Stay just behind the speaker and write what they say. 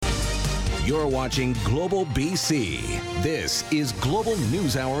You're watching Global BC. This is Global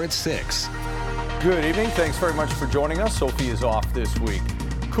News Hour at 6. Good evening. Thanks very much for joining us. Sophie is off this week.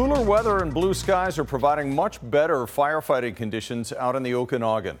 Cooler weather and blue skies are providing much better firefighting conditions out in the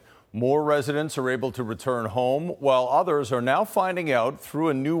Okanagan. More residents are able to return home, while others are now finding out through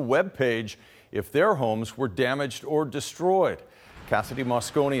a new webpage if their homes were damaged or destroyed. Cassidy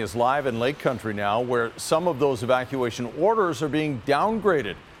Mosconi is live in Lake Country now, where some of those evacuation orders are being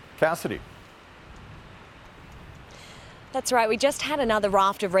downgraded. Cassidy. That's right. We just had another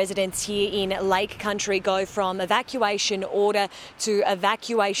raft of residents here in Lake Country go from evacuation order to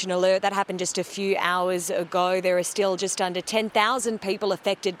evacuation alert. That happened just a few hours ago. There are still just under 10,000 people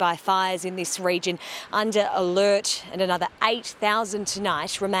affected by fires in this region under alert, and another 8,000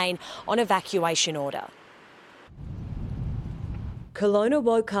 tonight remain on evacuation order. Kelowna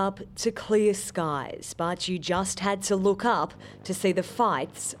woke up to clear skies, but you just had to look up to see the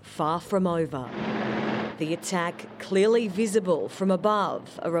fights far from over. The attack clearly visible from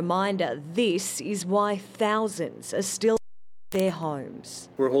above, a reminder this is why thousands are still in their homes.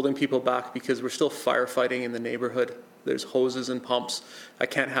 We're holding people back because we're still firefighting in the neighborhood. There's hoses and pumps. I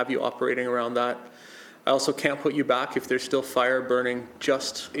can't have you operating around that. I also can't put you back if there's still fire burning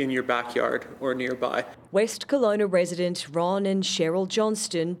just in your backyard or nearby. West Kelowna resident Ron and Cheryl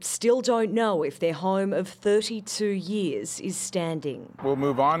Johnston still don't know if their home of 32 years is standing. We'll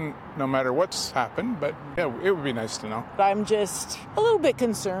move on no matter what's happened, but yeah, it would be nice to know. I'm just a little bit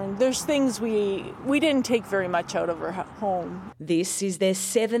concerned. There's things we didn't take very much out of our home. This is their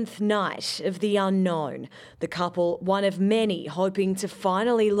 7th night of the unknown. The couple, one of many, hoping to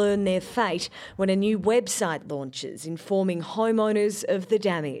finally learn their fate when a new website launches informing homeowners of the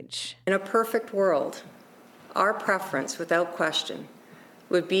damage. In a perfect world, our preference, without question,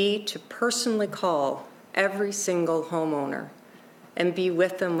 would be to personally call every single homeowner and be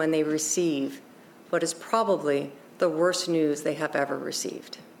with them when they receive what is probably the worst news they have ever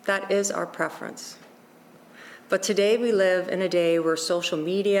received. That is our preference. But today we live in a day where social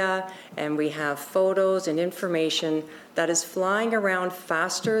media and we have photos and information that is flying around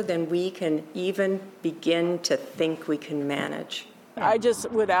faster than we can even begin to think we can manage. I just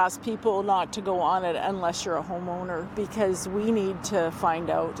would ask people not to go on it unless you're a homeowner, because we need to find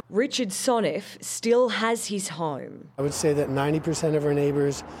out. Richard Sonneff still has his home. I would say that 90% of our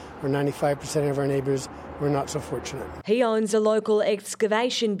neighbours, or 95% of our neighbours, were not so fortunate. He owns a local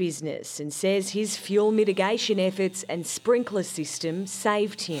excavation business and says his fuel mitigation efforts and sprinkler system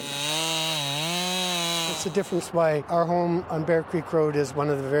saved him. It's the difference why our home on Bear Creek Road is one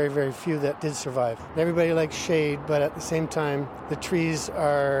of the very, very few that did survive. Everybody likes shade, but at the same time, the trees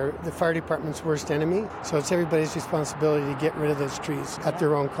are the fire department's worst enemy, so it's everybody's responsibility to get rid of those trees at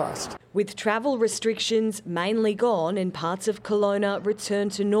their own cost. With travel restrictions mainly gone and parts of Kelowna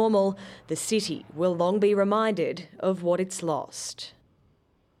returned to normal, the city will long be reminded of what it's lost.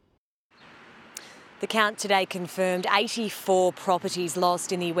 The count today confirmed 84 properties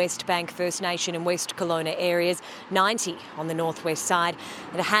lost in the West Bank First Nation and West Kelowna areas, 90 on the northwest side,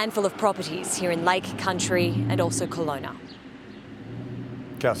 and a handful of properties here in Lake Country and also Kelowna.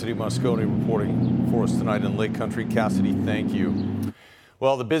 Cassidy Mosconi reporting for us tonight in Lake Country. Cassidy, thank you.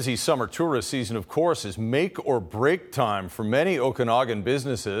 Well, the busy summer tourist season, of course, is make or break time for many Okanagan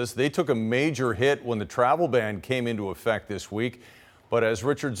businesses. They took a major hit when the travel ban came into effect this week. But as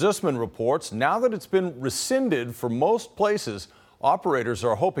Richard Zussman reports, now that it's been rescinded for most places, operators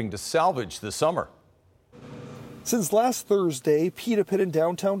are hoping to salvage the summer. Since last Thursday, Pita Pit in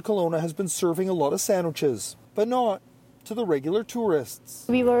downtown Kelowna has been serving a lot of sandwiches, but not to the regular tourists.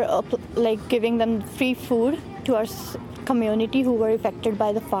 We were giving them free food to our community who were affected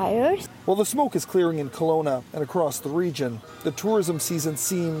by the fires. While the smoke is clearing in Kelowna and across the region, the tourism season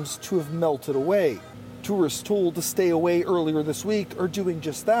seems to have melted away. Tourists told to stay away earlier this week are doing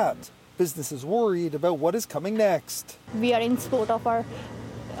just that. Businesses worried about what is coming next. We are in support of our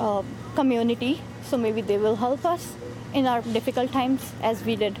community, so maybe they will help us in our difficult times as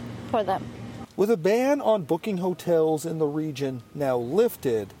we did for them. With a ban on booking hotels in the region now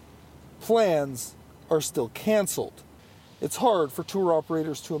lifted, plans are still cancelled. It's hard for tour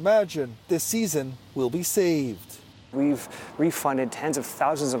operators to imagine this season will be saved. We've refunded tens of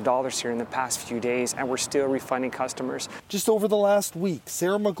thousands of dollars here in the past few days, and we're still refunding customers. Just over the last week,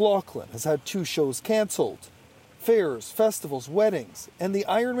 Sarah McLaughlin has had 2 shows cancelled. Fairs, festivals, weddings, and the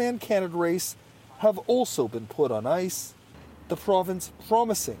Ironman Canada race have also been put on ice. The province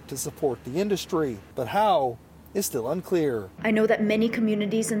promising to support the industry, but how is still unclear. I know that many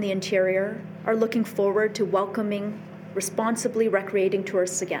communities in the interior are looking forward to welcoming responsibly recreating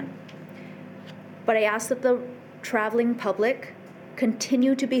tourists again. But I ask that the traveling public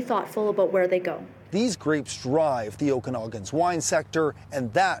continue to be thoughtful about where they go. These grapes drive the Okanagan's wine sector,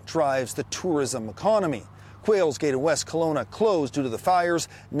 and that drives the tourism economy. Quails Gate in West Kelowna closed due to the fires,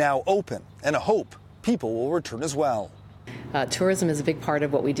 now open, and a hope people will return as well. Tourism is a big part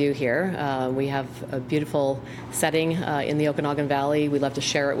of what we do here. We have a beautiful setting in the Okanagan Valley. We love to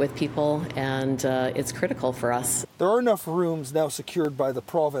share it with people, and it's critical for us. There are enough rooms now secured by the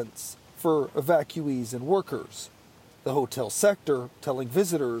province for evacuees and workers. The hotel sector telling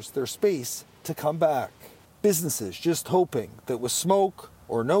visitors their space to come back. Businesses just hoping that with smoke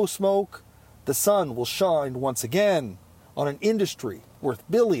or no smoke, the sun will shine once again on an industry worth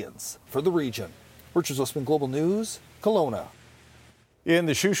billions for the region. Richard Zussman, Global News, Kelowna. In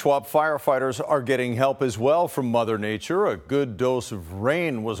the Shuswap, firefighters are getting help as well from Mother Nature. A good dose of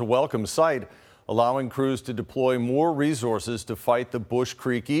rain was a welcome sight, allowing crews to deploy more resources to fight the Bush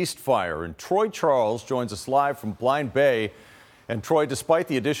Creek East fire. And Troy Charles joins us live from Blind Bay. And Troy, despite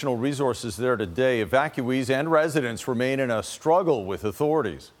the additional resources there today, evacuees and residents remain in a struggle with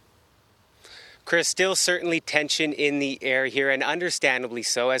authorities. Chris, still certainly tension in the air here, and understandably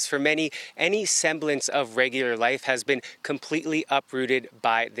so, as for many, any semblance of regular life has been completely uprooted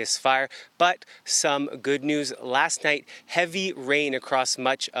by this fire. But some good news last night: heavy rain across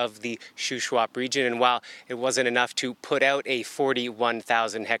much of the Shuswap region, and while it wasn't enough to put out a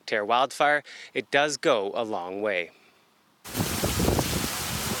 41,000 hectare wildfire, it does go a long way.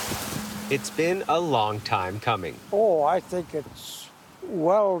 It's been a long time coming. Oh, I think it's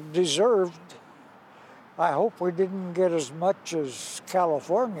well deserved. I hope we didn't get as much as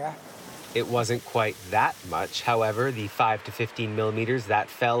California. It wasn't quite that much. However, the 5 to 15 millimeters that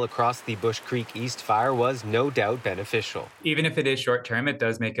fell across the Bush Creek East fire was no doubt beneficial. Even if it is short term, it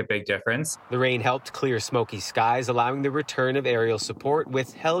does make a big difference. The rain helped clear smoky skies, allowing the return of aerial support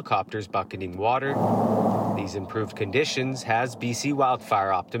with helicopters bucketing water. These improved conditions has BC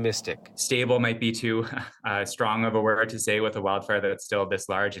Wildfire optimistic. Stable might be too strong of a word to say with a wildfire that's still this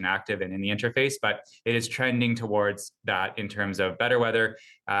large and active and in the interface, but it is trending towards that in terms of better weather,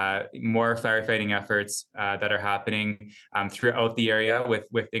 more firefighting efforts that are happening throughout the area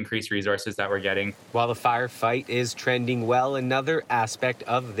with increased resources that we're getting. While the firefight is trending well, another aspect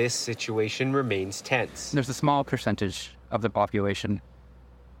of this situation remains tense. There's a small percentage of the population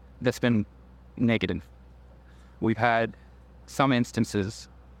that's been negative. We've had some instances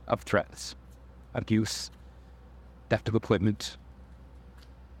of threats, abuse, theft of equipment,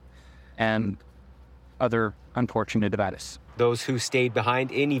 and other unfortunate events. Those who stayed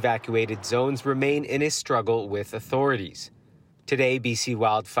behind in evacuated zones remain in a struggle with authorities. Today, BC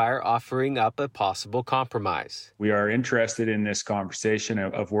Wildfire offering up a possible compromise. We are interested in this conversation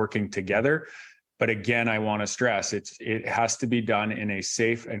of working together. But again, I want to stress it has to be done in a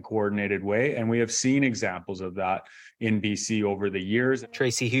safe and coordinated way. And we have seen examples of that in BC over the years.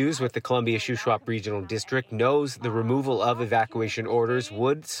 Tracy Hughes with the Columbia Shuswap Regional District knows the removal of evacuation orders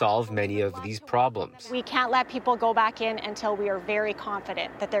would solve many of these problems. We can't let people go back in until we are very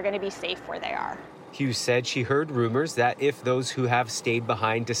confident that they're going to be safe where they are. Hughes said she heard rumors that if those who have stayed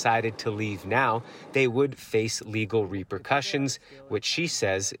behind decided to leave now, they would face legal repercussions, which she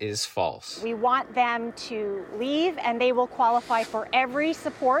says is false. We want them to leave, and they will qualify for every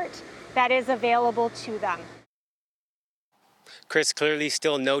support that is available to them. Chris, clearly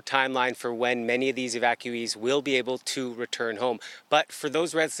still no timeline for when many of these evacuees will be able to return home. But for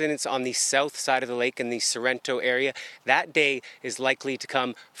those residents on the south side of the lake in the Sorrento area, that day is likely to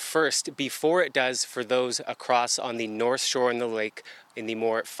come first before it does for those across on the north shore in the lake in the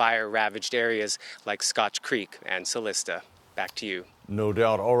more fire-ravaged areas like Scotch Creek and Solista. Back to you. No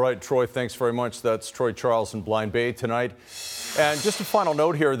doubt. All right, Troy, thanks very much. That's Troy Charles in Blind Bay tonight. And just a final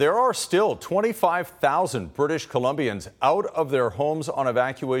note here, there are still 25,000 British Columbians out of their homes on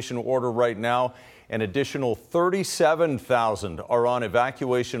evacuation order right now. An additional 37,000 are on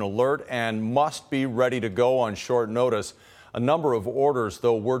evacuation alert and must be ready to go on short notice. A number of orders,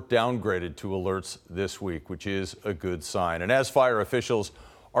 though, were downgraded to alerts this week, which is a good sign. And as fire officials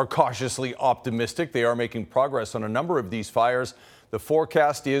are cautiously optimistic, they are making progress on a number of these fires. The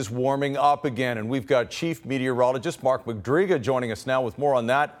forecast is warming up again, and we've got Chief Meteorologist Mark McDriga joining us now with more on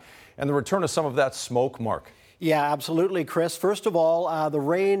that and the return of some of that smoke, Mark. Yeah, absolutely, Chris. First of all, the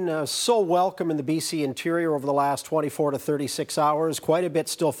rain so welcome in the BC interior over the last 24 to 36 hours. Quite a bit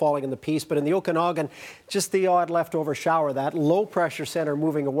still falling in the Peace, but in the Okanagan, just the odd leftover shower. That low pressure center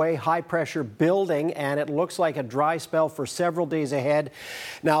moving away, high pressure building, and it looks like a dry spell for several days ahead.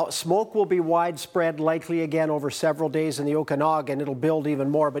 Now, smoke will be widespread, likely again over several days in the Okanagan. It'll build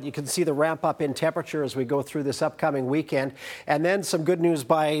even more, but you can see the ramp up in temperature as we go through this upcoming weekend. And then some good news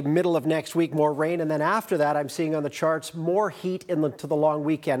by middle of next week, more rain. And then after that, I'm seeing on the charts. More heat to the long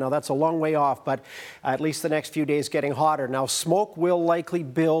weekend. Now, that's a long way off, but at least the next few days getting hotter. Now, smoke will likely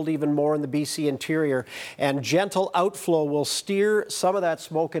build even more in the BC interior, and gentle outflow will steer some of that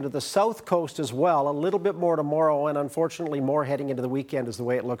smoke into the south coast as well. A little bit more tomorrow, and unfortunately more heading into the weekend is the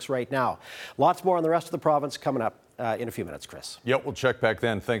way it looks right now. Lots more on the rest of the province coming up in a few minutes, Chris. Yep, we'll check back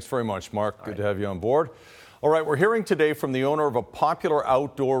then. Thanks very much, Mark. Good to have you on board. All right, we're hearing today from the owner of a popular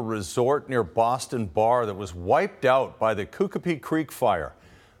outdoor resort near Boston Bar that was wiped out by the Kukupee Creek fire.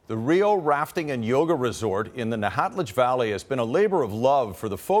 The Rio Rafting and Yoga Resort in the Nahatlich Valley has been a labor of love for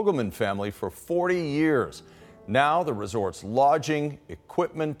the Fogelman family for 40 years. Now the resort's lodging,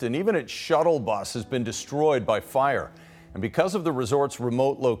 equipment, and even its shuttle bus has been destroyed by fire. And because of the resort's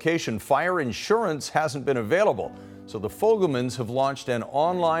remote location, fire insurance hasn't been available. So the Fogelmans have launched an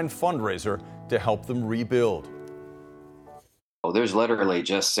online fundraiser to help them rebuild. Oh, there's literally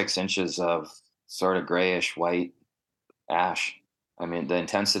just 6 inches of sort of grayish white ash. I mean, the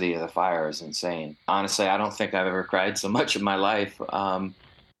intensity of the fire is insane. Honestly, I don't think I've ever cried so much in my life. And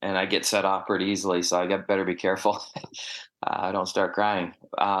I get set off pretty easily, so I better be careful I don't start crying.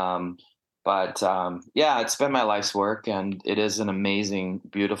 Yeah, it's been my life's work, and it is an amazing,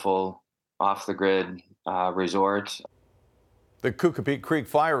 beautiful, off-the-grid resort. The Kukupee Creek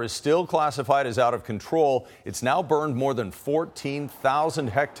fire is still classified as out of control. It's now burned more than 14,000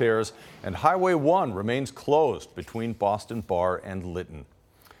 hectares, and Highway 1 remains closed between Boston Bar and Lytton.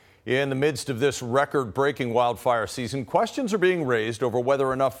 In the midst of this record-breaking wildfire season, questions are being raised over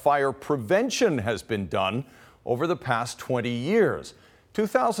whether enough fire prevention has been done over the past 20 years.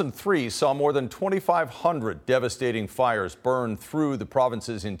 2003 saw more than 2,500 devastating fires burn through the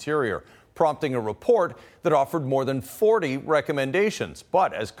province's interior, prompting a report that offered more than 40 recommendations.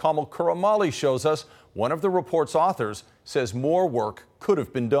 But as Kamal Kuramali shows us, one of the report's authors says more work could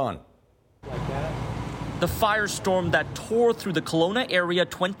have been done. The firestorm that tore through the Kelowna area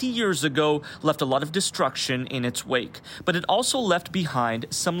 20 years ago left a lot of destruction in its wake, but it also left behind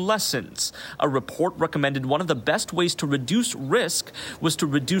some lessons. A report recommended one of the best ways to reduce risk was to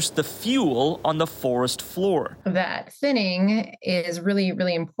reduce the fuel on the forest floor. That thinning is really,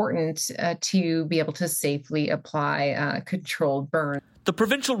 really important to be able to safely apply controlled burn. The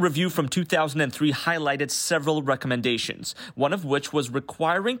provincial review from 2003 highlighted several recommendations, one of which was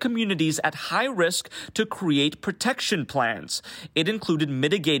requiring communities at high risk to create protection plans. It included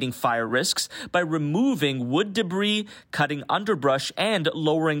mitigating fire risks by removing wood debris, cutting underbrush, and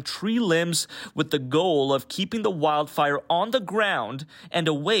lowering tree limbs, with the goal of keeping the wildfire on the ground and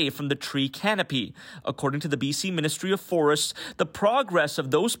away from the tree canopy. According to the BC Ministry of Forests, the progress of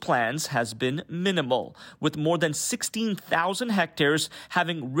those plans has been minimal, with more than 16,000 hectares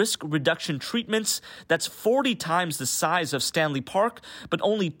having risk reduction treatments. That's 40 times the size of Stanley Park, but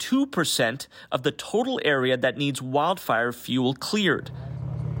only 2% of the total area that needs wildfire fuel cleared.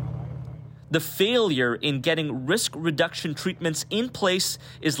 The failure in getting risk reduction treatments in place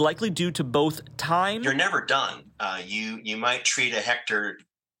is likely due to both time. You're never done. You might treat a hectare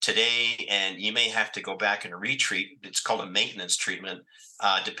today, and you may have to go back and retreat. It's called a maintenance treatment,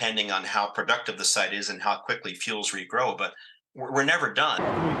 depending on how productive the site is and how quickly fuels regrow. But we're never done.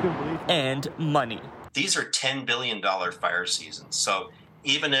 And money. These are $10 billion fire seasons. So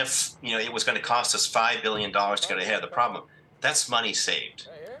even if it was going to cost us $5 billion to get ahead of the problem, that's money saved.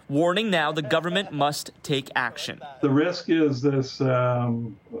 Warning now, the government must take action. The risk is this,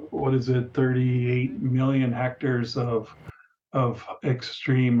 38 million hectares of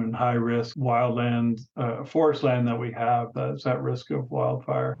extreme and high-risk wildland, forest land that we have that's at risk of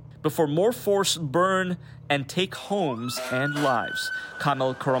wildfire. Before more forests burn and take homes and lives.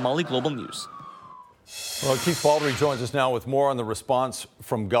 Kamal Kuramali, Global News. Well, Keith Baldry joins us now with more on the response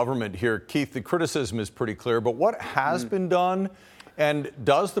from government here. Keith, the criticism is pretty clear, but what has been done, and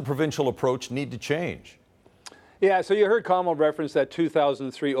does the provincial approach need to change? Yeah, so you heard Kamal reference that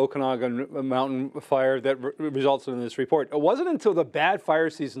 2003 Okanagan mountain fire that resulted in this report. It wasn't until the bad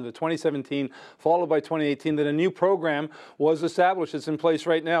fire season of 2017, followed by 2018, that a new program was established. It's in place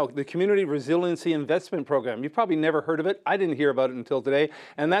right now, the Community Resiliency Investment Program. You've probably never heard of it. I didn't hear about it until today,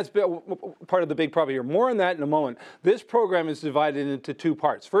 and that's part of the big problem here. More on that in a moment. This program is divided into two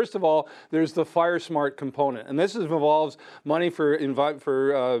parts. First of all, there's the Fire Smart component, and this involves money for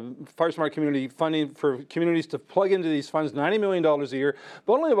Fire Smart community funding for communities to plug into these funds $90 million a year,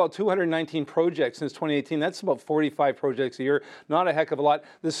 but only about 219 projects since 2018. That's about 45 projects a year, not a heck of a lot.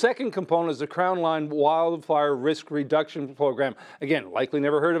 The second component is the Crown Line Wildfire Risk Reduction Program. Again, likely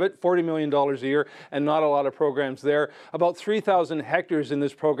never heard of it, $40 million a year, and not a lot of programs there. About 3,000 hectares in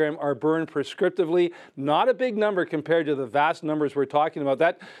this program are burned prescriptively. Not a big number compared to the vast numbers we're talking about.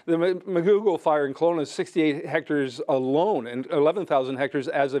 The McGougall fire in Kelowna is 68 hectares alone and 11,000 hectares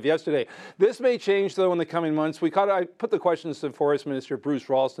as of yesterday. This may change, though, in the coming months. I put the questions to Forest Minister Bruce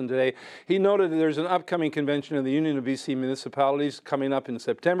Ralston today. He noted that there's an upcoming convention of the Union of BC Municipalities coming up in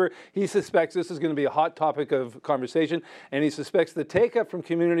September. He suspects this is going to be a hot topic of conversation, and he suspects the take-up from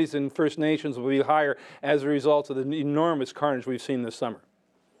communities and First Nations will be higher as a result of the enormous carnage we've seen this summer.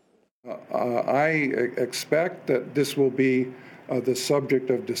 I expect that this will be the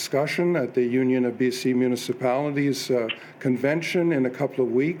subject of discussion at the Union of BC Municipalities convention in a couple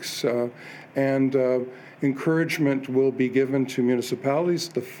of weeks, and encouragement will be given to municipalities.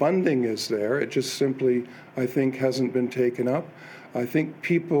 The funding is there. It just simply, I think, hasn't been taken up. I think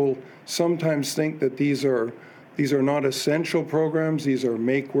people sometimes think that these are not essential programs. These are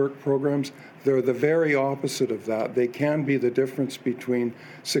make-work programs. They're the very opposite of that. They can be the difference between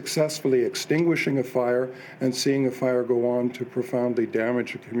successfully extinguishing a fire and seeing a fire go on to profoundly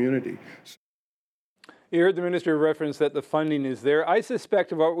damage a community. You heard the minister reference that the funding is there. I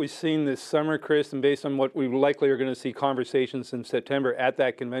suspect of what we've seen this summer, Chris, and based on what we likely are going to see conversations in September at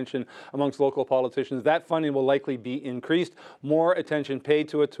that convention amongst local politicians, that funding will likely be increased, more attention paid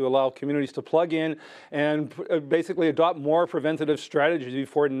to it to allow communities to plug in and basically adopt more preventative strategies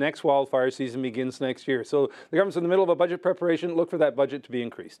before the next wildfire season begins next year. So the government's in the middle of a budget preparation. Look for that budget to be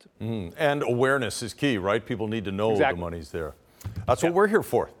increased. And awareness is key, right? People need to know the money's there. That's what we're here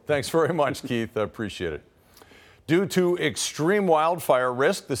for. Thanks very much, Keith. I appreciate it. Due to extreme wildfire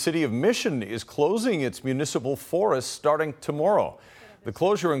risk, the city of Mission is closing its municipal forests starting tomorrow. The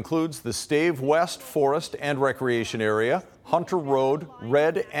closure includes the Stave West Forest and Recreation Area, Hunter Road,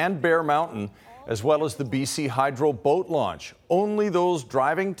 Red and Bear Mountain, as well as the BC Hydro boat launch. Only those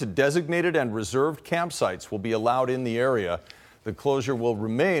driving to designated and reserved campsites will be allowed in the area. The closure will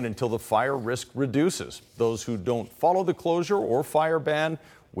remain until the fire risk reduces. Those who don't follow the closure or fire ban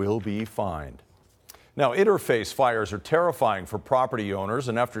will be fined. Now, interface fires are terrifying for property owners,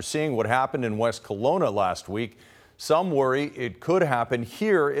 and after seeing what happened in West Kelowna last week, some worry it could happen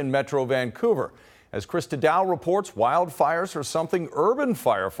here in Metro Vancouver. As Krista Dow reports, wildfires are something urban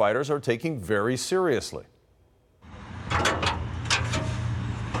firefighters are taking very seriously.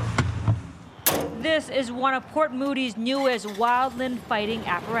 This is one of Port Moody's newest wildland fighting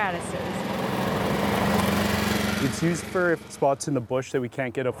apparatuses. It's used for spots in the bush that we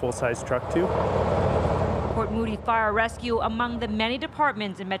can't get a full-size truck to. Port Moody Fire Rescue among the many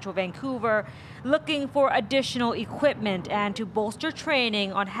departments in Metro Vancouver looking for additional equipment and to bolster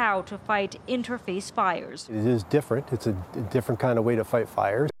training on how to fight interface fires. It is different. It's a different kind of way to fight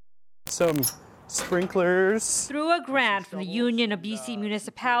fires. Some sprinklers. Through a grant from the Union of BC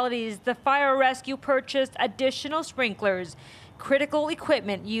Municipalities, the fire rescue purchased additional sprinklers, critical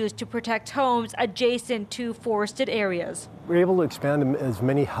equipment used to protect homes adjacent to forested areas. We're able to expand as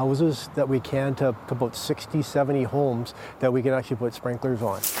many houses that we can to about 60, 70 homes that we can actually put sprinklers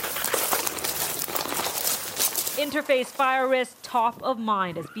on. Interface fire risk top of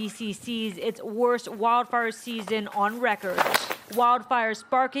mind as BC sees its worst wildfire season on record. Wildfires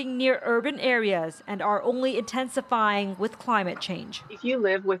sparking near urban areas and are only intensifying with climate change. If you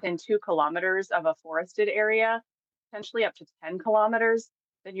live within 2 kilometers of a forested area, potentially up to 10 kilometers,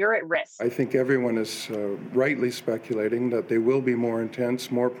 then you're at risk. I think everyone is rightly speculating that they will be more intense,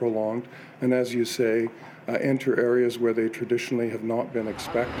 more prolonged, and as you say, enter areas where they traditionally have not been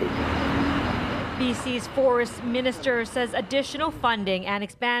expected. BC's Forest Minister says additional funding and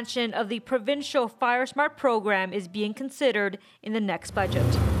expansion of the provincial Fire Smart program is being considered in the next budget.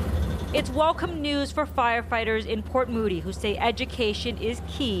 It's welcome news for firefighters in Port Moody who say education is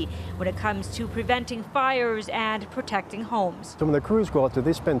key when it comes to preventing fires and protecting homes. So when the crews go out there,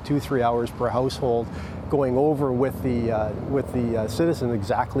 they spend 2-3 hours per household going over with the citizens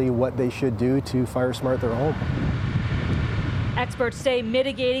exactly what they should do to fire smart their home. Experts say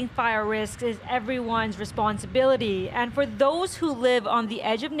mitigating fire risks is everyone's responsibility, and for those who live on the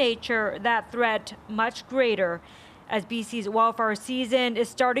edge of nature, that threat much greater, as BC's wildfire season is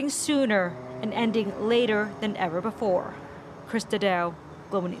starting sooner and ending later than ever before. Krista Dow,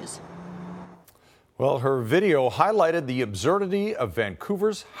 Global News. Well, her video highlighted the absurdity of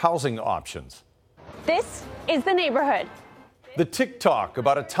Vancouver's housing options. This is the neighborhood. The TikTok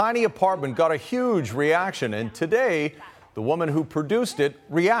about a tiny apartment got a huge reaction, and today, The woman who produced it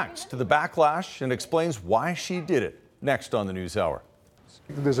reacts to the backlash and explains why she did it. Next on the NewsHour.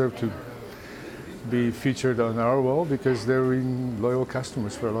 They deserve to be featured on our wall because they've been loyal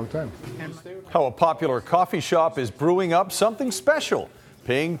customers for a long time. How a popular coffee shop is brewing up something special,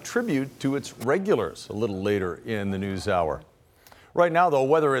 paying tribute to its regulars, a little later in the NewsHour. Right now, though,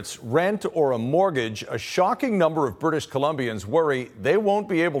 whether it's rent or a mortgage, a shocking number of British Columbians worry they won't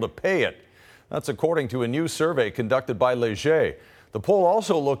be able to pay it. That's according to a new survey conducted by Leger. The poll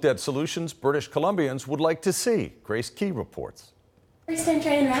also looked at solutions British Columbians would like to see. Grace Key reports. First time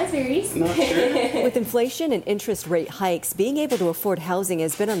trying raspberries. Not sure. With inflation and interest rate hikes, being able to afford housing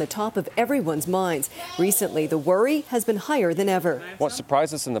has been on the top of everyone's minds. Recently, the worry has been higher than ever. What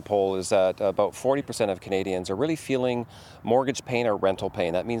surprised us in the poll is that about 40% of Canadians are really feeling mortgage pain or rental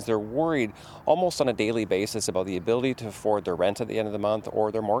pain. That means they're worried almost on a daily basis about the ability to afford their rent at the end of the month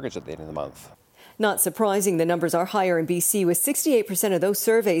or their mortgage at the end of the month. Not surprising, the numbers are higher in BC, with 68% of those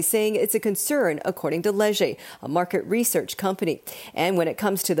surveys saying it's a concern, according to Leger, a market research company. And when it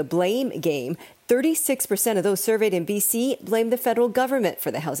comes to the blame game, 36% of those surveyed in BC blame the federal government for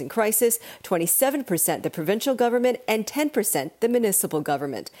the housing crisis, 27% the provincial government, and 10% the municipal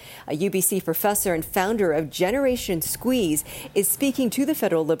government. A UBC professor and founder of Generation Squeeze is speaking to the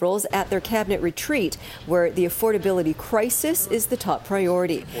federal Liberals at their cabinet retreat, where the affordability crisis is the top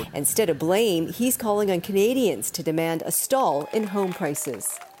priority. Instead of blame, he's calling on Canadians to demand a stall in home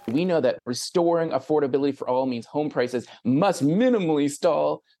prices. We know that restoring affordability for all means home prices must minimally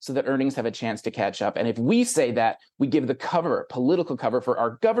stall so that earnings have a chance to catch up. And if we say that, we give the cover, political cover, for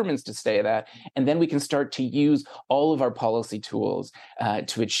our governments to say that, and then we can start to use all of our policy tools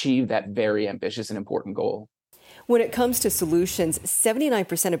to achieve that very ambitious and important goal. When it comes to solutions,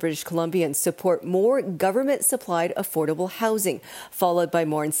 79% of British Columbians support more government-supplied affordable housing, followed by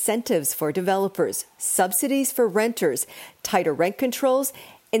more incentives for developers, subsidies for renters, tighter rent controls,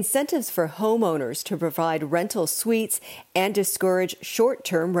 incentives for homeowners to provide rental suites, and discourage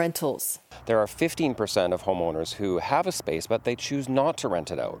short-term rentals. There are 15% of homeowners who have a space, but they choose not to rent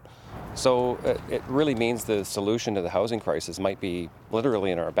it out. So it really means the solution to the housing crisis might be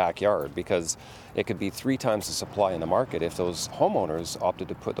literally in our backyard, because it could be 3 times the supply in the market if those homeowners opted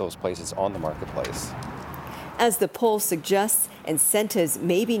to put those places on the marketplace. As the poll suggests, incentives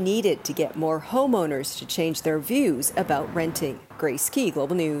may be needed to get more homeowners to change their views about renting. Grace Key,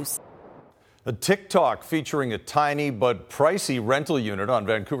 Global News. A TikTok featuring a tiny but pricey rental unit on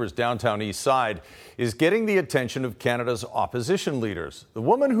Vancouver's downtown east side is getting the attention of Canada's opposition leaders. The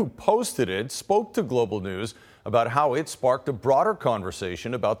woman who posted it spoke to Global News about how it sparked a broader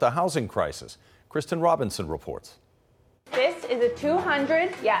conversation about the housing crisis. Kristen Robinson reports. This is a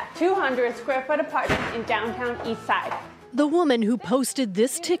 200 square foot apartment in downtown East Side. The woman who posted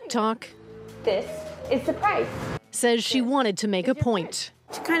this TikTok, This is the price. says she wanted to make a point.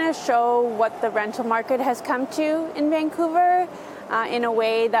 To kind of show what the rental market has come to in Vancouver in a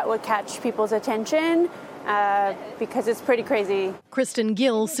way that would catch people's attention because it's pretty crazy. Kristen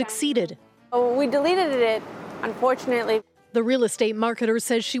Gill succeeded. We deleted it, unfortunately. The real estate marketer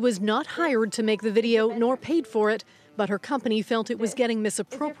says she was not hired to make the video nor paid for it, but her company felt it was getting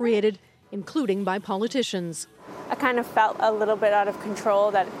misappropriated, including by politicians. I kind of felt a little bit out of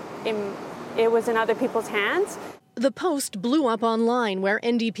control that it was in other people's hands. The post blew up online, where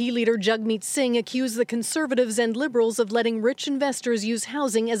NDP leader Jagmeet Singh accused the Conservatives and Liberals of letting rich investors use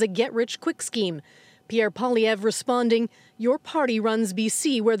housing as a get-rich-quick scheme. Pierre Poilievre responding, "Your party runs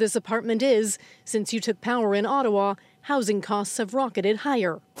BC where this apartment is. Since you took power in Ottawa, housing costs have rocketed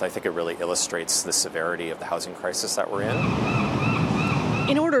higher." I think it really illustrates the severity of the housing crisis that we're in.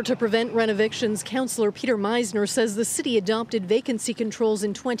 In order to prevent renovictions, Councillor Peter Meisner says the city adopted vacancy controls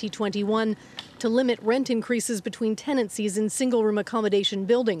in 2021 to limit rent increases between tenancies in single-room accommodation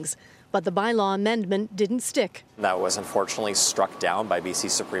buildings. But the bylaw amendment didn't stick. That was unfortunately struck down by BC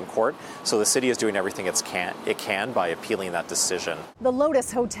Supreme Court, so the city is doing everything it can by appealing that decision. The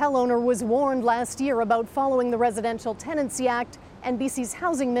Lotus Hotel owner was warned last year about following the Residential Tenancy Act, and BC's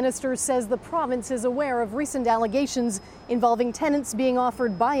housing minister says the province is aware of recent allegations involving tenants being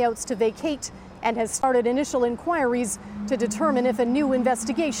offered buyouts to vacate and has started initial inquiries to determine if a new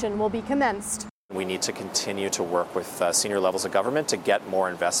investigation will be commenced. We need to continue to work with senior levels of government to get more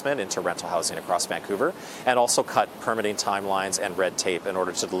investment into rental housing across Vancouver, and also cut permitting timelines and red tape in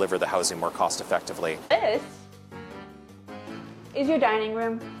order to deliver the housing more cost effectively. This is your dining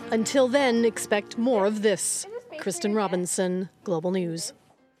room. Until then, expect more of this. Kristen Robinson, Global News.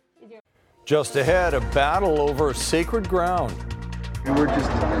 Just ahead, a battle over sacred ground. We're just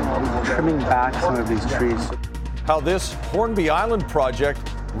trimming back some of these trees. How this Hornby Island project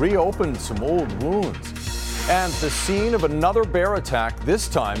reopened some old wounds. And the scene of another bear attack, this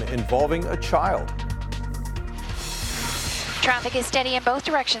time involving a child. Traffic is steady in both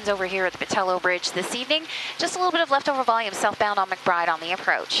directions over here at the Patello Bridge this evening. Just a little bit of leftover volume southbound on McBride on the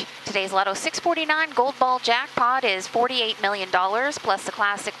approach. Today's Lotto 649 Gold Ball jackpot is $48 million, plus the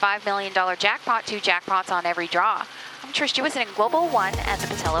classic $5 million jackpot, 2 jackpots on every draw. I'm Trish Jewison in Global One at the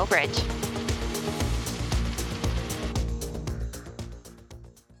Patello Bridge.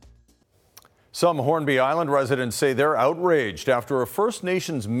 Some Hornby Island residents say they're outraged after a First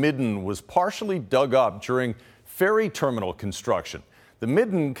Nations midden was partially dug up during ferry terminal construction. The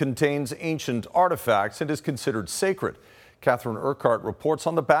midden contains ancient artifacts and is considered sacred. Catherine Urquhart reports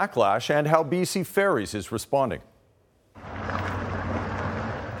on the backlash and how BC Ferries is responding.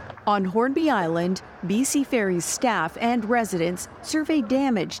 On Hornby Island, BC Ferries staff and residents surveyed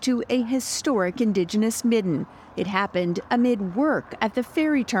damage to a historic Indigenous midden. It happened amid work at the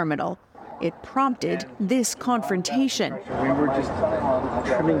ferry terminal. It prompted this confrontation. We were just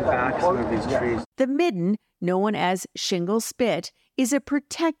trimming back some of these trees. The midden, known as Shingle Spit, is a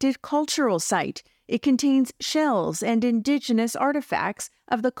protected cultural site. It contains shells and Indigenous artifacts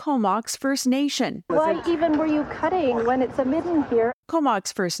of the Comox First Nation. Why even were you cutting when it's a midden here?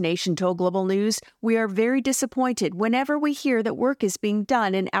 Comox First Nation told Global News, "We are very disappointed whenever we hear that work is being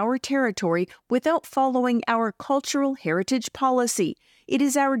done in our territory without following our cultural heritage policy. It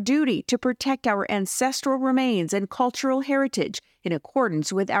is our duty to protect our ancestral remains and cultural heritage in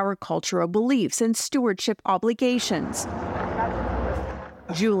accordance with our cultural beliefs and stewardship obligations."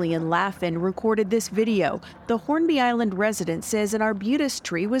 Julian Laffin recorded this video. The Hornby Island resident says an arbutus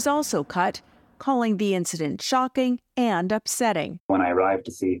tree was also cut, calling the incident shocking and upsetting. When I arrived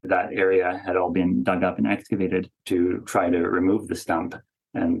to see that area had all been dug up and excavated to try to remove the stump,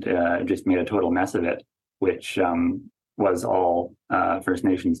 and just made a total mess of it, which was all First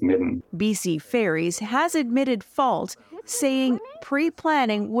Nations midden. BC Ferries has admitted fault, saying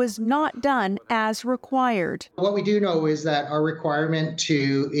pre-planning was not done as required. What we do know is that our requirement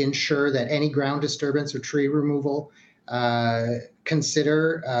to ensure that any ground disturbance or tree removal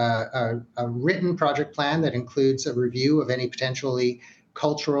consider a written project plan that includes a review of any potentially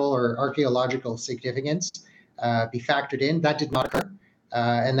cultural or archaeological significance be factored in. That did not occur.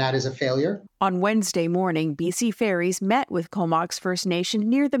 And that is a failure. On Wednesday morning, BC Ferries met with Comox First Nation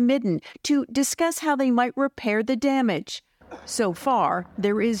near the midden to discuss how they might repair the damage. So far,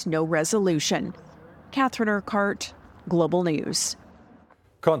 there is no resolution. Catherine Urquhart, Global News.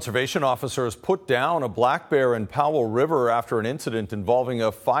 Conservation officers put down a black bear in Powell River after an incident involving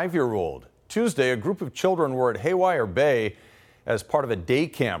a 5-year-old. Tuesday, a group of children were at Haywire Bay as part of a day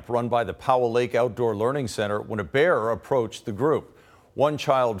camp run by the Powell Lake Outdoor Learning Center when a bear approached the group. One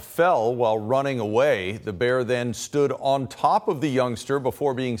child fell while running away. The bear then stood on top of the youngster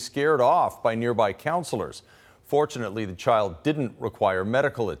before being scared off by nearby counselors. Fortunately, the child didn't require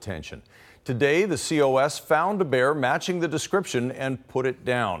medical attention. Today, the COS found a bear matching the description and put it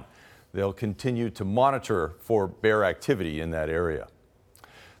down. They'll continue to monitor for bear activity in that area.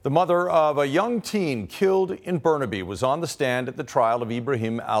 The mother of a young teen killed in Burnaby was on the stand at the trial of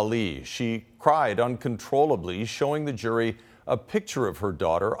Ibrahim Ali. She cried uncontrollably, showing the jury a picture of her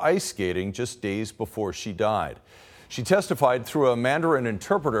daughter ice skating just days before she died. She testified through a Mandarin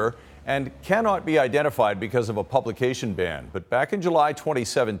interpreter and cannot be identified because of a publication ban. But back in July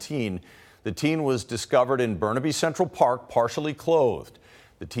 2017, the teen was discovered in Burnaby Central Park, partially clothed.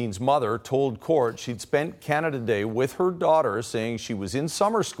 The teen's mother told court she'd spent Canada Day with her daughter, saying she was in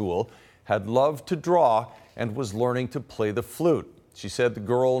summer school, had loved to draw, and was learning to play the flute. She said the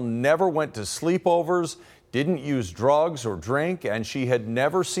girl never went to sleepovers, didn't use drugs or drink, and she had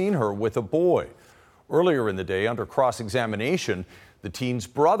never seen her with a boy. Earlier in the day, under cross-examination, the teen's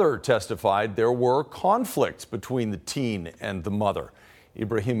brother testified there were conflicts between the teen and the mother.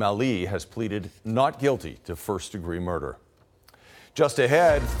 Ibrahim Ali has pleaded not guilty to first-degree murder. Just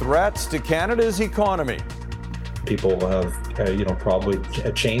ahead, threats to Canada's economy. People have, probably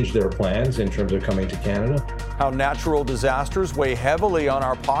changed their plans in terms of coming to Canada. How natural disasters weigh heavily on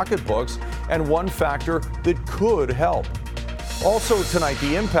our pocketbooks, and one factor that could help. Also tonight,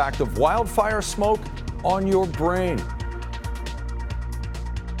 the impact of wildfire smoke on your brain.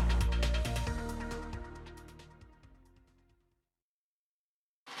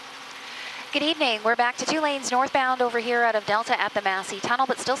 Good evening. We're back to 2 lanes northbound over here out of Delta at the Massey Tunnel,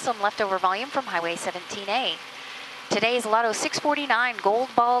 but still some leftover volume from Highway 17A. Today's Lotto 649 Gold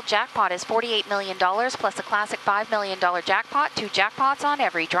Ball jackpot is $48 million, plus a classic $5 million jackpot, 2 jackpots on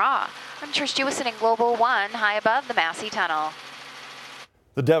every draw. I'm Trish Jewison in Global One, high above the Massey Tunnel.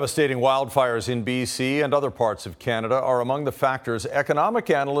 The devastating wildfires in BC and other parts of Canada are among the factors economic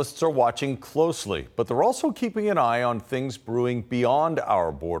analysts are watching closely, but they're also keeping an eye on things brewing beyond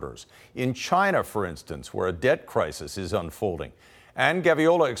our borders. In China, for instance, where a debt crisis is unfolding. Anne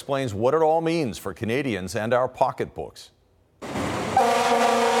Gaviola explains what it all means for Canadians and our pocketbooks.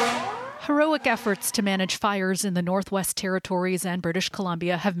 Heroic efforts to manage fires in the Northwest Territories and British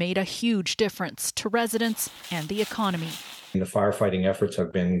Columbia have made a huge difference to residents and the economy. The firefighting efforts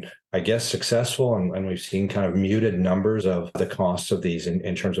have been, I guess, successful, and we've seen kind of muted numbers of the costs of these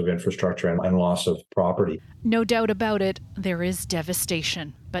in terms of infrastructure and loss of property. No doubt about it, there is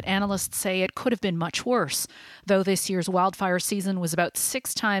devastation, but analysts say it could have been much worse. Though this year's wildfire season was about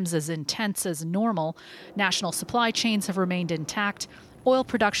 6 times as intense as normal, national supply chains have remained intact. Oil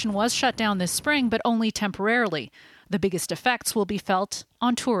production was shut down this spring, but only temporarily. The biggest effects will be felt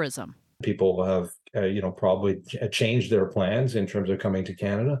on tourism. People have probably changed their plans in terms of coming to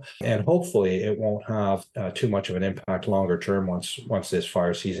Canada. And hopefully it won't have too much of an impact longer term once this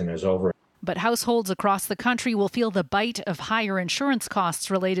fire season is over. But households across the country will feel the bite of higher insurance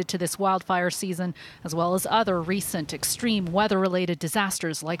costs related to this wildfire season, as well as other recent extreme weather-related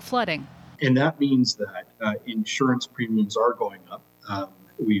disasters like flooding. And that means that insurance premiums are going up.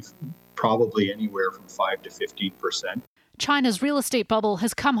 We've probably anywhere from 5 to 15%. China's real estate bubble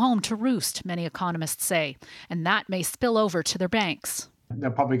has come home to roost, many economists say, and that may spill over to their banks.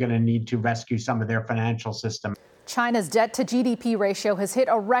 They're probably going to need to rescue some of their financial system. China's debt to GDP ratio has hit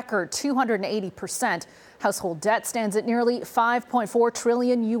a record 280%. Household debt stands at nearly $5.4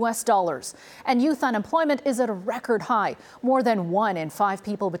 trillion US dollars. And youth unemployment is at a record high. More than 1 in 5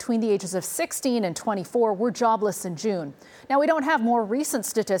 people between the ages of 16 and 24 were jobless in June. Now, we don't have more recent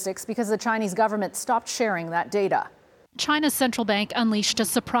statistics because the Chinese government stopped sharing that data. China's central bank unleashed a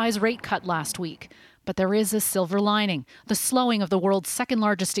surprise rate cut last week. But there is a silver lining. The slowing of the world's second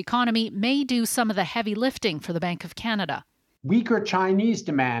largest economy may do some of the heavy lifting for the Bank of Canada. Weaker Chinese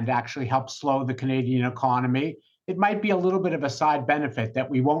demand actually helps slow the Canadian economy. It might be a little bit of a side benefit that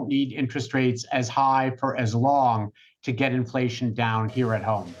we won't need interest rates as high for as long to get inflation down here at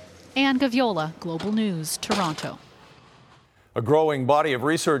home. Anne Gaviola, Global News, Toronto. A growing body of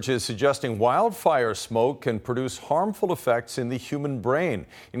research is suggesting wildfire smoke can produce harmful effects in the human brain,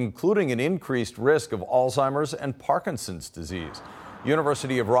 including an increased risk of Alzheimer's and Parkinson's disease.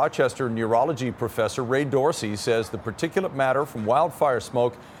 University of Rochester neurology professor Ray Dorsey says the particulate matter from wildfire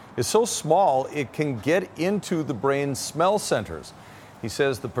smoke is so small it can get into the brain's smell centers. He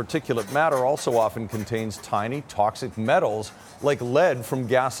says the particulate matter also often contains tiny toxic metals like lead from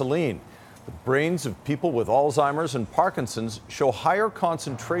gasoline. The brains of people with Alzheimer's and Parkinson's show higher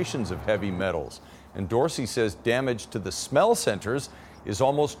concentrations of heavy metals. And Dorsey says damage to the smell centers is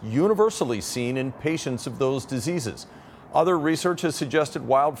almost universally seen in patients of those diseases. Other research has suggested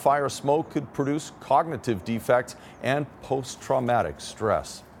wildfire smoke could produce cognitive defects and post-traumatic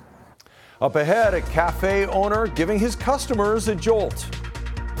stress. Up ahead, a cafe owner giving his customers a jolt.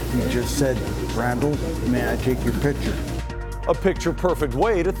 He just said, "Randall, may I take your picture?" A picture-perfect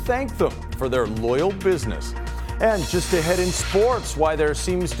way to thank them for their loyal business. And just ahead in sports, why there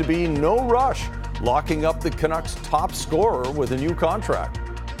seems to be no rush locking up the Canucks' top scorer with a new contract.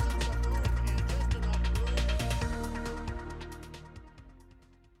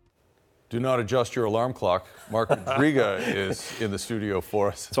 Do not adjust your alarm clock. Mark Rodriga is in the studio for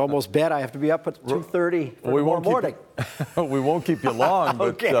us. It's almost bed. I have to be up at 2:30 tomorrow morning. We won't keep you long,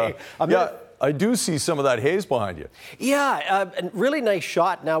 but okay. I do see some of that haze behind you. Yeah, a really nice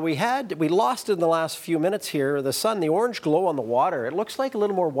shot. Now, we lost in the last few minutes here. The sun, the orange glow on the water. It looks like a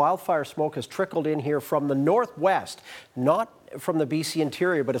little more wildfire smoke has trickled in here from the northwest, not from the BC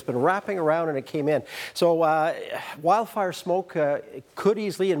interior, but it's been wrapping around and it came in. So wildfire smoke could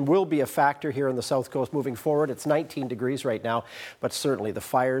easily and will be a factor here in the South Coast moving forward. It's 19 degrees right now, but certainly the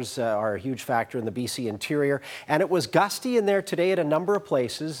fires are a huge factor in the BC interior. And it was gusty in there today at a number of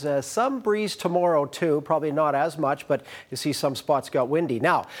places. Some breeze tomorrow too, probably not as much, but you see some spots got windy.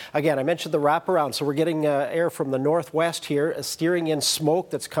 Now, again, I mentioned the wraparound, so we're getting air from the northwest here, steering in smoke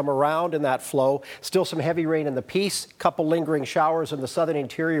that's come around in that flow. Still some heavy rain in the Peace, couple lingering showers in the southern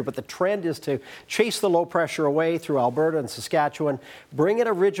interior, but the trend is to chase the low pressure away through Alberta and Saskatchewan, bring in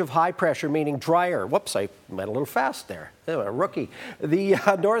a ridge of high pressure, meaning drier. Whoops, I went a little fast there. A rookie. The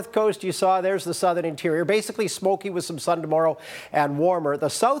north coast you saw, there's the southern interior. Basically smoky with some sun tomorrow and warmer. The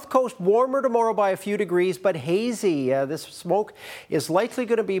south coast warmer tomorrow by a few degrees, but hazy. This smoke is likely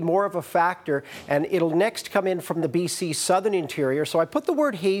going to be more of a factor, and it'll next come in from the BC southern interior. So I put the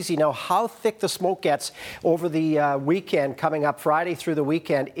word hazy. Now, how thick the smoke gets over the weekend coming up Friday through the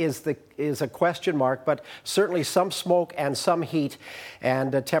weekend is a question mark, but certainly some smoke and some heat,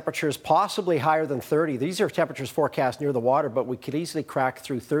 and temperatures possibly higher than 30. These are temperatures forecast near the water, but we could easily crack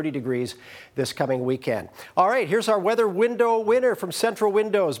through 30 degrees this coming weekend. All right, here's our weather window winner from Central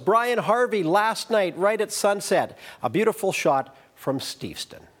Windows, Brian Harvey, last night right at sunset. A beautiful shot from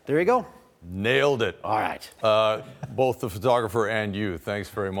Steveston. There you go. Nailed it. All right. Both the photographer and you. Thanks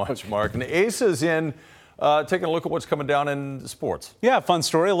very much, Mark. And Asa is in. Taking a look at what's coming down in sports. Yeah, fun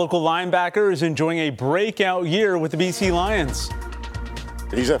story. A local linebacker is enjoying a breakout year with the BC Lions.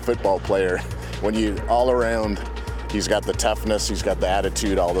 He's a football player. When you all around, he's got the toughness, he's got the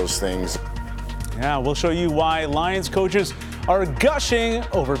attitude, all those things. Yeah, we'll show you why Lions coaches are gushing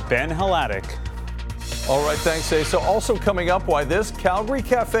over Ben Hladek. All right, thanks, Asa. Also coming up, why this Calgary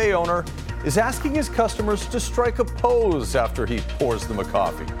cafe owner is asking his customers to strike a pose after he pours them a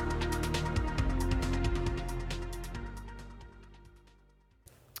coffee.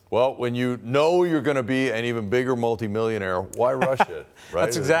 Well, when you know you're going to be an even bigger multimillionaire, why rush it? Right?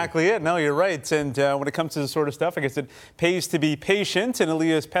 That's exactly it. No, you're right. And when it comes to this sort of stuff, I guess it pays to be patient. And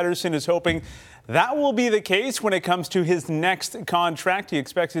Elias Pettersson is hoping that will be the case when it comes to his next contract. He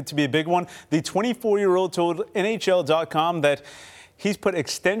expects it to be a big one. The 24-year-old told NHL.com that he's put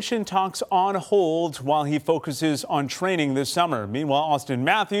extension talks on hold while he focuses on training this summer. Meanwhile, Auston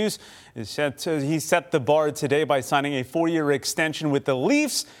Matthews is he set the bar today by signing a 4-year extension with the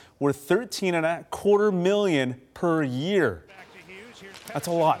Leafs worth $13.25 million per year. That's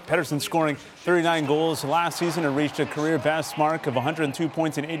a lot. Pettersson scoring 39 goals last season and reached a career best mark of 102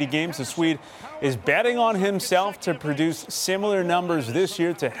 points in 80 games. The Swede is betting on himself to produce similar numbers this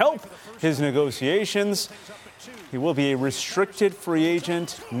year to help his negotiations. He will be a restricted free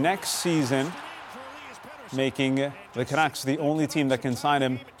agent next season, making the Canucks the only team that can sign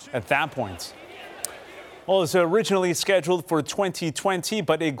him at that point. Well, it was originally scheduled for 2020,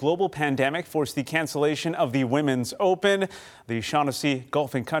 but a global pandemic forced the cancellation of the Women's Open. The Shaughnessy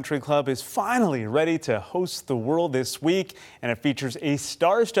Golf and Country Club is finally ready to host the World this week, and it features a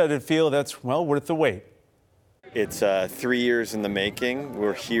star-studded field that's well worth the wait. It's 3 years in the making.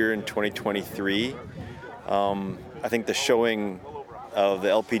 We're here in 2023. I think the showing of the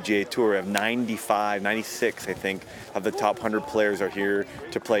LPGA Tour of 96, I think, of the top 100 players are here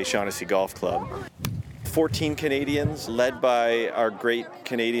to play Shaughnessy Golf Club. 14 Canadians, led by our great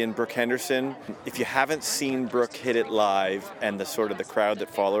Canadian Brooke Henderson. If you haven't seen Brooke hit it live and the sort of the crowd that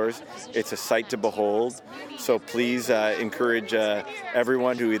follows, it's a sight to behold. So please encourage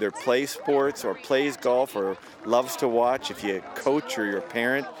everyone who either plays sports or plays golf or loves to watch. If you coach or you're a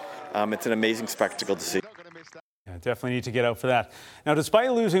parent, it's an amazing spectacle to see. Yeah, definitely need to get out for that. Now,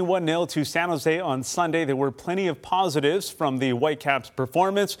 despite losing 1-0 to San Jose on Sunday, there were plenty of positives from the Whitecaps'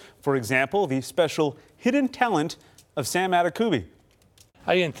 performance. For example, the special hidden talent of Sam Adekugbe.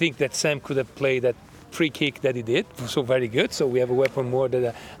 I didn't think that Sam could have played that free kick that he did, so very good. So we have a weapon more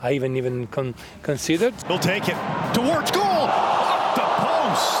that I even considered. He'll take it towards goal, off the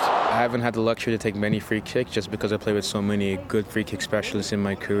post. I haven't had the luxury to take many free kicks just because I play with so many good free kick specialists in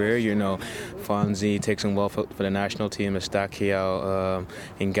my career. You know, Fonzie takes them well for the national team, Estaquiao,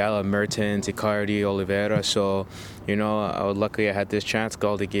 Ingala, Mertens, Icardi, Oliveira. So, you know, I was lucky I had this chance.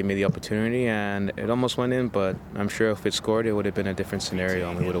 Galdi gave me the opportunity, and it almost went in, but I'm sure if it scored, it would have been a different scenario,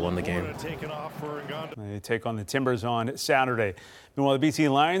 and we would have won the game. They take on the Timbers on Saturday. Meanwhile, the BC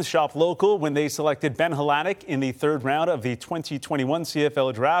Lions shop local when they selected Ben Hladek in the third round of the 2021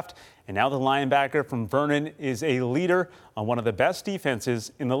 CFL draft. And now the linebacker from Vernon is a leader on one of the best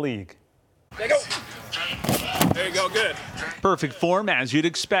defenses in the league. There you go. There you go, good. Perfect form, as you'd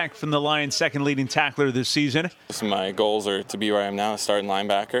expect from the Lions' second leading tackler this season. My goals are to be where I am now, starting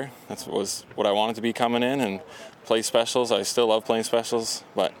linebacker. That was what I wanted to be coming in and play specials. I still love playing specials,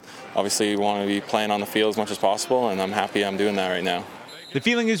 but obviously you want to be playing on the field as much as possible, and I'm happy I'm doing that right now. The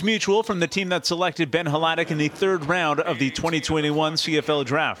feeling is mutual from the team that selected Ben Hladek in the third round of the 2021 CFL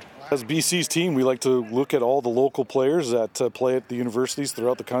draft. As BC's team, we like to look at all the local players that play at the universities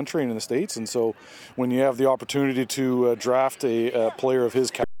throughout the country and in the States. And so when you have the opportunity to draft a player of his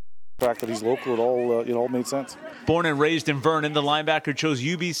fact that he's local, it all made sense. Born and raised in Vernon, the linebacker chose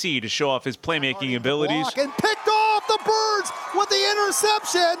UBC to show off his playmaking abilities. And picked off the Birds with the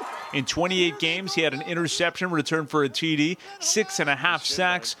interception. In 28 games, he had an interception, returned for a TD, 6.5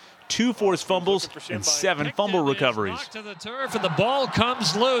 sacks, 2 forced fumbles, and 7 fumble recoveries. To the turf, and the ball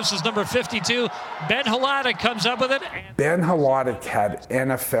comes loose as number 52, Ben Hladek, comes up with it. Ben Hladek had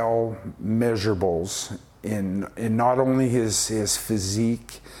NFL measurables in not only his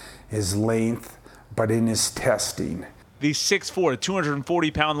physique, his length, but in his testing. The 6'4",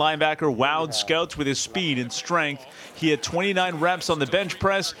 240-pound linebacker wowed scouts with his speed and strength. He had 29 reps on the bench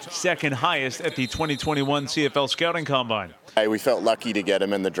press, second highest at the 2021 CFL Scouting Combine. We felt lucky to get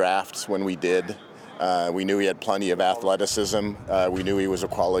him in the drafts when we did. We knew he had plenty of athleticism. We knew he was a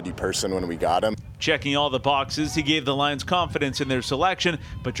quality person when we got him. Checking all the boxes, he gave the Lions confidence in their selection,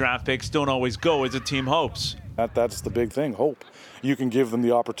 but draft picks don't always go as a team hopes. That's the big thing, hope. You can give them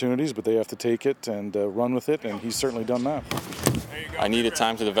the opportunities, but they have to take it and run with it, and he's certainly done that. I needed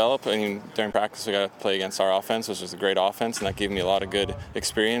time to develop. I mean, during practice, we got to play against our offense, which was a great offense, and that gave me a lot of good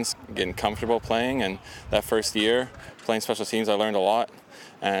experience getting comfortable playing. And that first year, playing special teams, I learned a lot.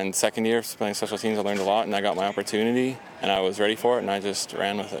 And second year, playing special teams, I learned a lot, and I got my opportunity, and I was ready for it, and I just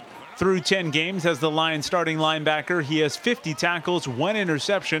ran with it. Through 10 games as the Lions starting linebacker, he has 50 tackles, 1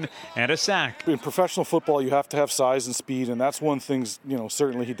 interception, and a sack. In professional football, you have to have size and speed, and that's one thing,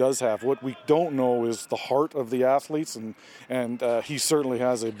 certainly he does have. What we don't know is the heart of the athletes, and he certainly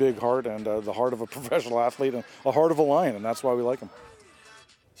has a big heart and the heart of a professional athlete and a heart of a Lion, and that's why we like him.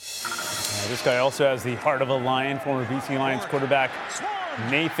 This guy also has the heart of a Lion. Former BC Lions quarterback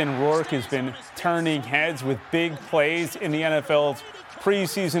Nathan Rourke has been turning heads with big plays in the NFL's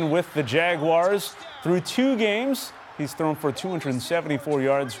preseason with the Jaguars. Through 2 games, he's thrown for 274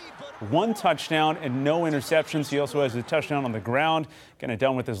 yards, 1 touchdown, and no interceptions. He also has a touchdown on the ground, getting it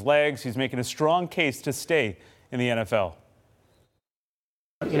done with his legs. He's making a strong case to stay in the NFL.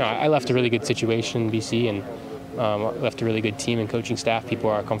 I left a really good situation in BC and left a really good team and coaching staff.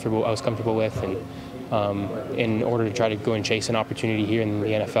 People I was comfortable with, and in order to try to go and chase an opportunity here in the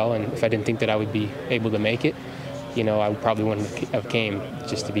NFL. And if I didn't think that I would be able to make it, I probably wouldn't have came,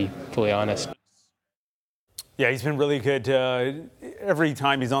 just to be fully honest. Yeah, he's been really good every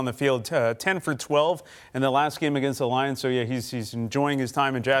time he's on the field. 10 for 12 in the last game against the Lions. So, yeah, he's enjoying his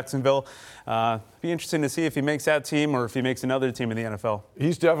time in Jacksonville. Be interesting to see if he makes that team or if he makes another team in the NFL.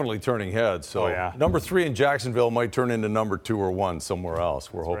 He's definitely turning heads. So number 3 in Jacksonville might turn into number 2 or 1 somewhere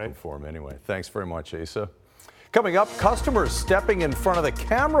else. We're hoping for him anyway. Thanks very much, Asa. Coming up, customers stepping in front of the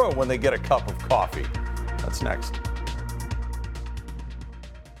camera when they get a cup of coffee. That's next.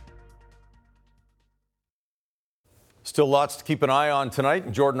 Still lots to keep an eye on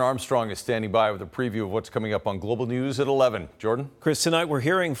tonight. Jordan Armstrong is standing by with a preview of what's coming up on Global News at 11. Jordan? Chris, tonight we're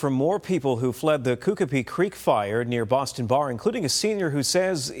hearing from more people who fled the Kukupee Creek fire near Boston Bar, including a senior who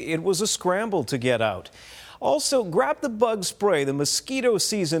says it was a scramble to get out. Also, grab the bug spray. The mosquito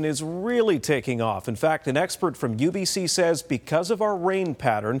season is really taking off. In fact, an expert from UBC says because of our rain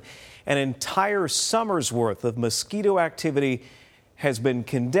pattern, an entire summer's worth of mosquito activity has been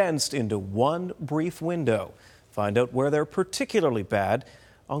condensed into one brief window. Find out where they're particularly bad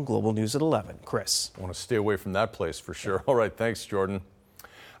on Global News at 11. Chris. I want to stay away from that place for sure. All right, thanks, Jordan.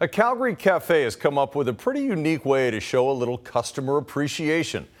 A Calgary cafe has come up with a pretty unique way to show a little customer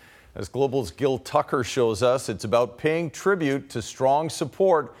appreciation. As Global's Gil Tucker shows us, it's about paying tribute to strong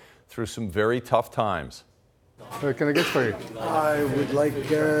support through some very tough times. What can I get for you? I would like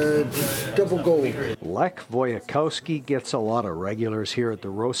double gold. Lech Voyakowski gets a lot of regulars here at the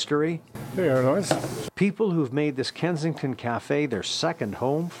roastery. They are nice. People who've made this Kensington cafe their second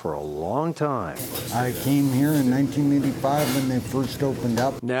home for a long time. I came here in 1985 when they first opened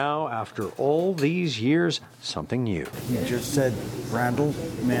up. Now, after all these years, something new. He just said, Randall,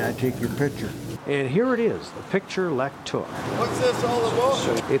 may I take your picture? And here it is, the picture Lech took. What's this all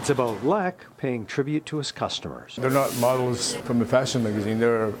about? It's about Lech paying tribute to his customers. They're not models from the fashion magazine.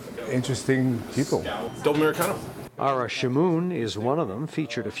 They're interesting people. Double Americano. Ara Shamoun is one of them,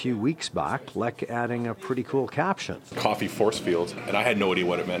 featured a few weeks back, Lech adding a pretty cool caption. Coffee force field, and I had no idea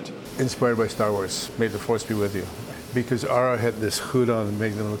what it meant. Inspired by Star Wars, may the force be with you. Because Ara had this hood on and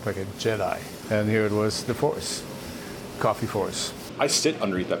made them look like a Jedi. And here it was the force, coffee force. I sit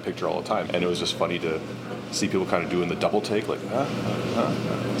underneath that picture all the time, and it was just funny to see people kind of doing the double take, like,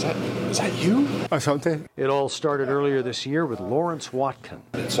 is that you? Asante. It all started earlier this year with Lawrence Watkin.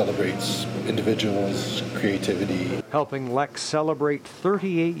 It celebrates individuals, creativity. Helping Lech celebrate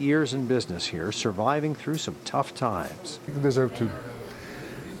 38 years in business here, surviving through some tough times. They deserve to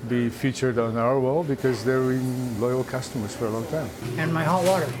be featured on our wall because they've been loyal customers for a long time. And my hot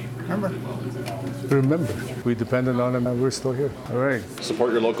water. Remember, we depended on them and we're still here. All right.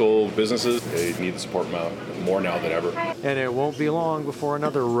 Support your local businesses. They need the support more now than ever. And it won't be long before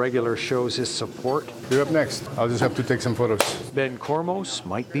another regular shows his support. You're up next. I'll just have to take some photos. Ben Kormos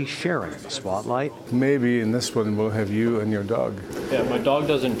might be sharing the spotlight. Maybe in this one we'll have you and your dog. Yeah, my dog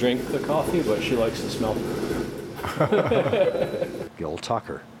doesn't drink the coffee, but she likes the smell. Gil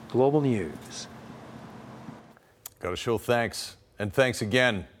Tucker, Global News. Got to show thanks. And thanks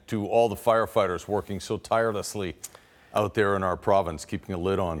again to all the firefighters working so tirelessly out there in our province, keeping a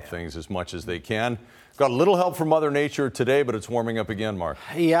lid on things as much as they can. Got a little help from Mother Nature today, but it's warming up again, Mark.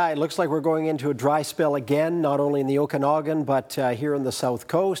 Yeah, it looks like we're going into a dry spell again, not only in the Okanagan, but here on the south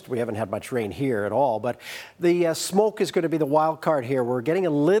coast. We haven't had much rain here at all, but the smoke is going to be the wild card here. We're getting a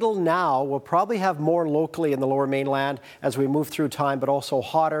little now. We'll probably have more locally in the lower mainland as we move through time, but also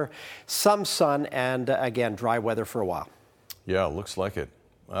hotter, some sun, and again, dry weather for a while. Yeah, looks like it.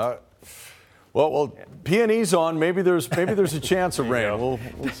 Well, PNE's on. Maybe there's a chance of rain. We'll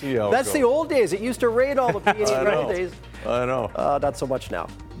see how That's it goes. the old days. It used to rain all the PNE days. I know. Not so much now.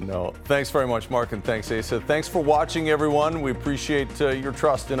 No. Thanks very much, Mark, and thanks, Asa. Thanks for watching, everyone. We appreciate your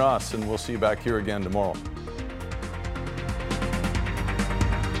trust in us, and we'll see you back here again tomorrow.